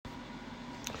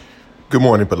Good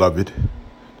morning, beloved.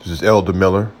 This is Elder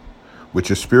Miller with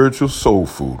your spiritual soul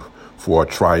food for a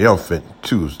triumphant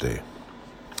Tuesday.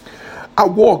 I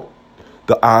walked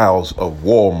the aisles of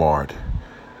Walmart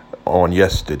on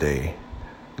yesterday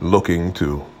looking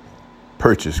to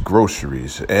purchase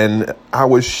groceries, and I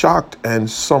was shocked and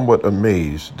somewhat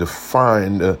amazed to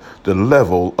find the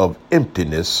level of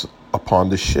emptiness upon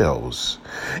the shelves.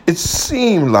 It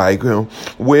seemed like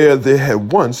where there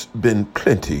had once been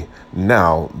plenty,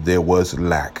 now there was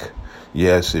lack.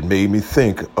 Yes, it made me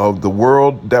think of the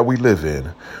world that we live in.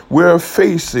 We're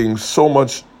facing so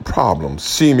much problems,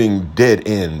 seeming dead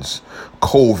ends,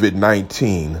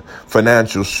 COVID-19,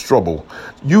 financial struggle.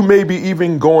 You may be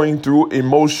even going through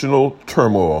emotional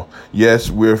turmoil. Yes,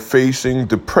 we're facing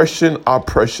depression,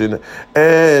 oppression,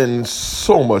 and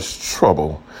so much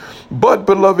trouble. But,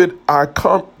 beloved, I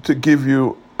come to give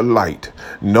you light.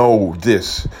 Know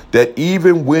this, that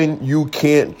even when you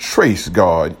can't trace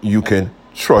God, you can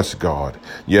trust God.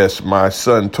 Yes, my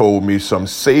son told me some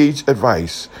sage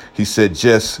advice. He said,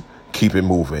 just keep it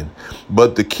moving.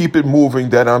 But the keep it moving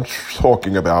that I'm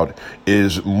talking about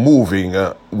is moving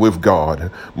with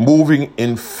God, moving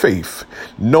in faith,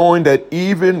 knowing that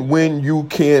even when you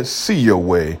can't see your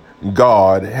way,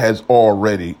 God has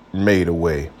already made a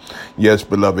way. Yes,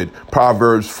 beloved,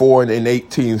 Proverbs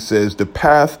 4:18 says, the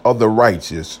path of the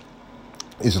righteous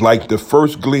is like the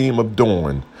first gleam of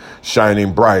dawn,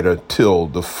 shining brighter till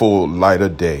the full light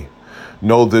of day.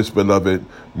 Know this, beloved,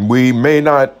 we may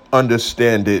not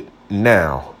understand it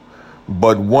now,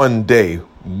 but one day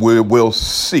we will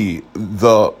see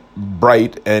the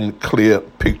bright and clear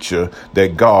picture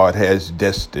that God has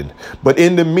destined. But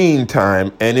in the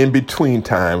meantime and in between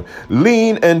time,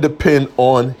 lean and depend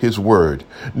on his word.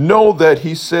 Know that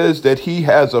he says that he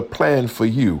has a plan for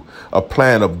you, a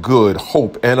plan of good,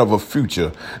 hope, and of a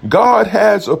future. God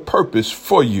has a purpose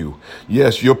for you.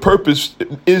 Yes, your purpose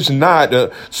is not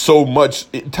so much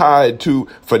tied to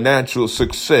financial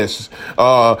success.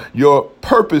 Your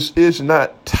purpose is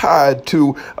not tied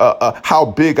to how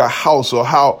big a house or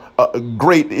how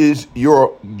great is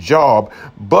your job,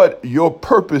 but your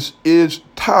purpose is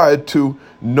tied to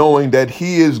knowing that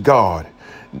he is God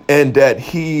and that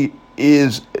he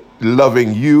is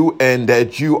loving you and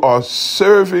that you are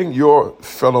serving your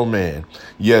fellow man.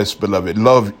 Yes, beloved,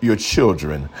 love your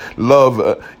children,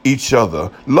 love each other,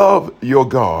 love your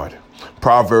God.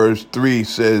 Proverbs 3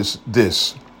 says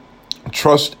this,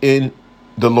 trust in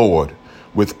the Lord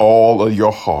with all of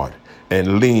your heart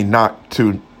and lean not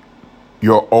to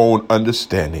your own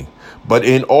understanding, but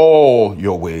in all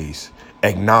your ways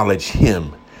acknowledge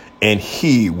him, and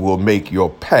he will make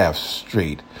your path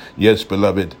straight. Yes,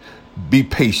 beloved, be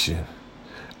patient.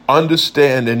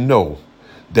 Understand and know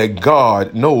that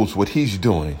God knows what he's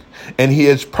doing, and he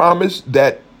has promised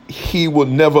that he will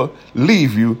never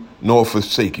leave you nor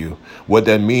forsake you. What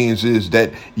that means is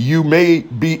that you may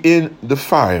be in the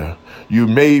fire, you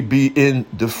may be in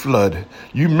the flood,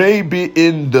 you may be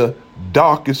in the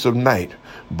darkest of night,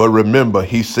 but remember,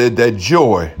 he said that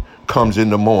joy comes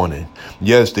in the morning.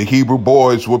 Yes, the Hebrew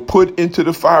boys were put into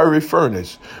the fiery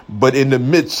furnace, but in the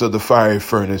midst of the fiery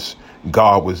furnace,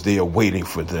 God was there waiting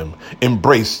for them,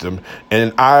 embraced them.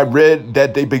 And I read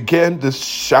that they began to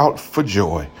shout for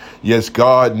joy. Yes,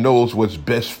 God knows what's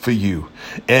best for you.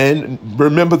 And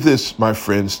remember this, my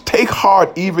friends, take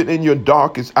heart even in your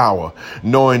darkest hour,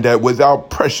 knowing that without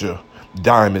pressure,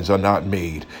 diamonds are not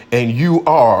made. And you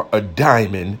are a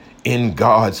diamond in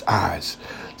God's eyes.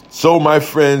 So, my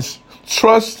friends,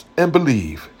 trust and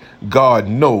believe. God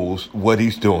knows what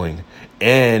he's doing,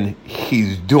 and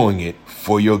he's doing it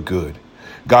for your good.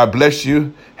 God bless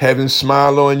you, heaven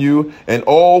smile on you, and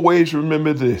always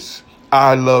remember this,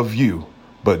 I love you,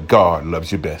 but God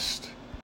loves you best.